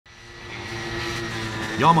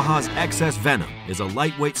Yamaha's SXVenom is a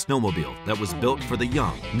lightweight snowmobile that was built for the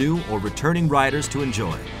young, new, or returning riders to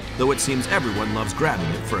enjoy, though it seems everyone loves grabbing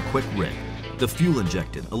it for a quick rip. The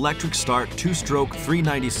fuel-injected, electric-start, two-stroke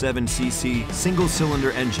 397cc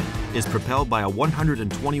single-cylinder engine is propelled by a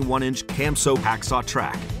 121-inch Camso hacksaw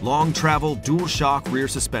track, long-travel dual-shock rear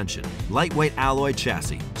suspension, lightweight alloy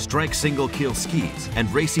chassis, strike single-keel skis, and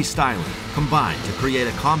racy styling combine to create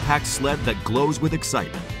a compact sled that glows with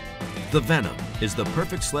excitement. The Venom is the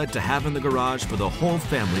perfect sled to have in the garage for the whole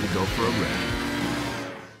family to go for a rip.